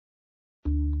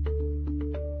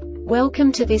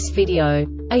Welcome to this video.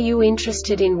 Are you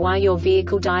interested in why your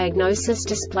vehicle diagnosis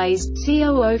displays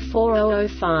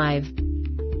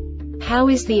C0040-05? How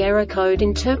is the error code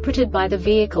interpreted by the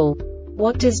vehicle?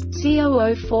 What does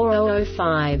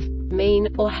C0040-05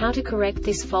 mean, or how to correct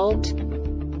this fault?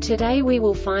 Today we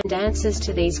will find answers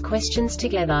to these questions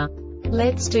together.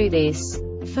 Let's do this.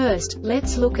 First,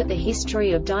 let's look at the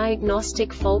history of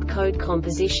diagnostic fault code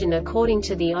composition according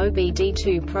to the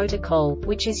OBD2 protocol,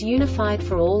 which is unified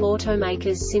for all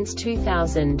automakers since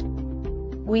 2000.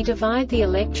 We divide the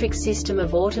electric system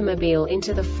of automobile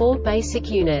into the four basic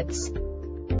units: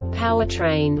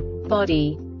 powertrain,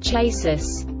 body,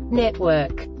 chassis,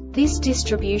 network. This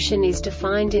distribution is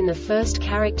defined in the first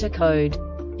character code.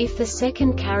 If the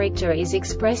second character is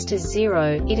expressed as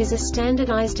 0, it is a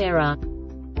standardized error.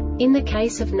 In the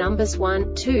case of numbers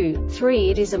 1, 2, 3,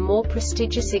 it is a more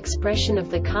prestigious expression of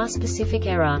the car-specific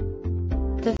error.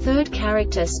 The third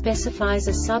character specifies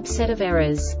a subset of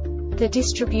errors. The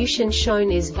distribution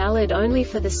shown is valid only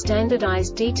for the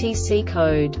standardized DTC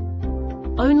code.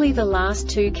 Only the last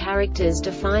two characters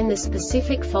define the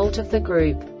specific fault of the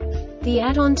group. The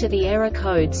add-on to the error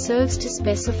code serves to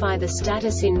specify the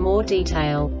status in more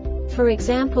detail. For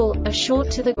example, a short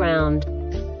to the ground.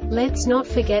 Let's not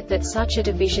forget that such a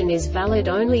division is valid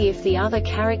only if the other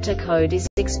character code is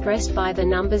expressed by the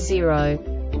number 0.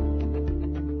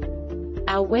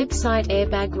 Our website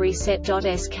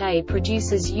airbagreset.sk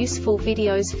produces useful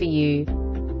videos for you.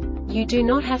 You do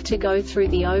not have to go through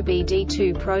the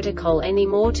OBD2 protocol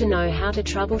anymore to know how to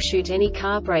troubleshoot any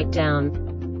car breakdown.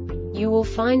 You will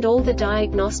find all the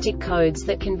diagnostic codes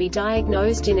that can be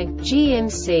diagnosed in a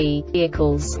GMC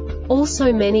vehicles.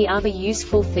 Also many other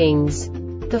useful things.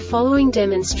 The following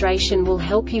demonstration will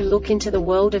help you look into the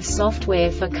world of software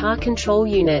for car control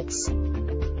units.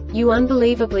 You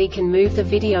unbelievably can move the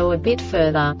video a bit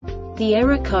further. The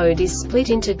error code is split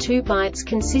into 2 bytes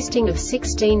consisting of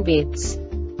 16 bits.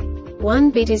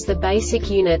 1 bit is the basic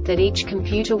unit that each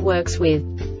computer works with.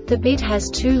 The bit has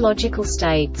 2 logical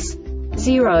states: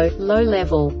 0, low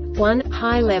level, 1,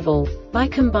 high level. By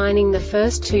combining the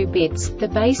first 2 bits, the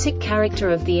basic character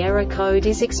of the error code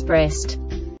is expressed.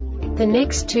 The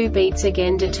next 2 beats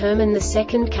again determine the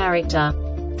second character.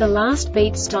 The last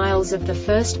beat styles of the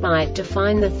first byte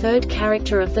define the third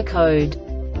character of the code.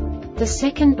 The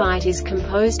second byte is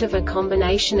composed of a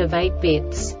combination of 8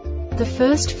 bits. The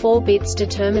first 4 bits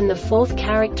determine the fourth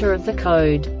character of the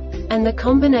code. And the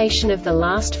combination of the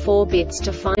last 4 bits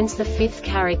defines the fifth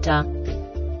character.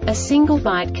 A single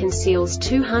byte conceals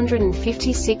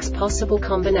 256 possible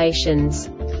combinations.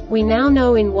 We now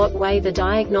know in what way the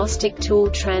diagnostic tool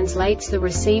translates the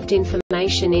received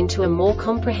information into a more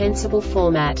comprehensible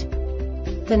format.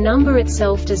 The number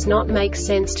itself does not make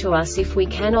sense to us if we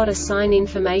cannot assign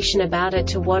information about it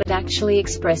to what it actually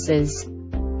expresses.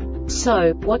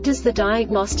 So, what does the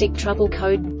Diagnostic Trouble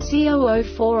Code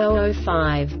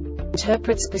C0040-05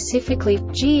 interpret specifically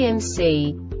for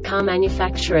GMC car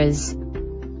manufacturers?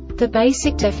 The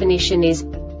basic definition is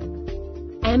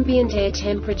Ambient Air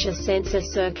Temperature Sensor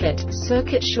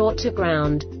Circuit short to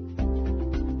ground.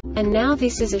 And now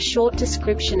this is a short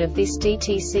description of this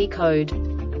DTC code.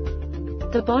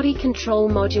 The body control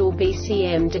module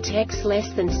BCM detects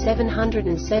less than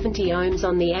 770 ohms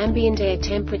on the ambient air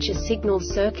temperature signal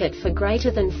circuit for greater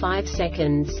than 5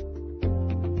 seconds.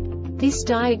 This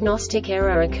diagnostic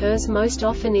error occurs most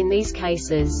often in these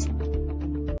cases: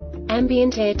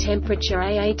 ambient air temperature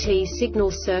AAT signal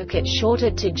circuit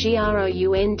shorted to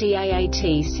GROUND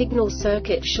AAT signal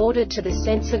circuit shorted to the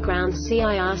sensor ground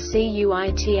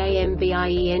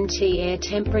CIRCUITAMBIENT air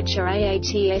temperature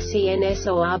AAT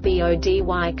SENSORBODY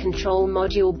control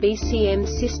module BCM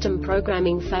system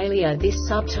programming failure. This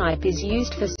subtype is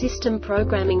used for system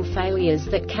programming failures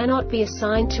that cannot be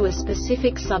assigned to a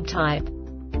specific subtype.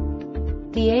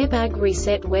 The Airbag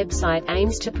Reset website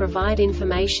aims to provide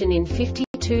information in 52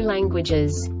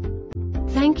 languages.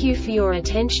 Thank you for your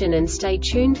attention and stay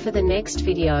tuned for the next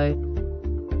video.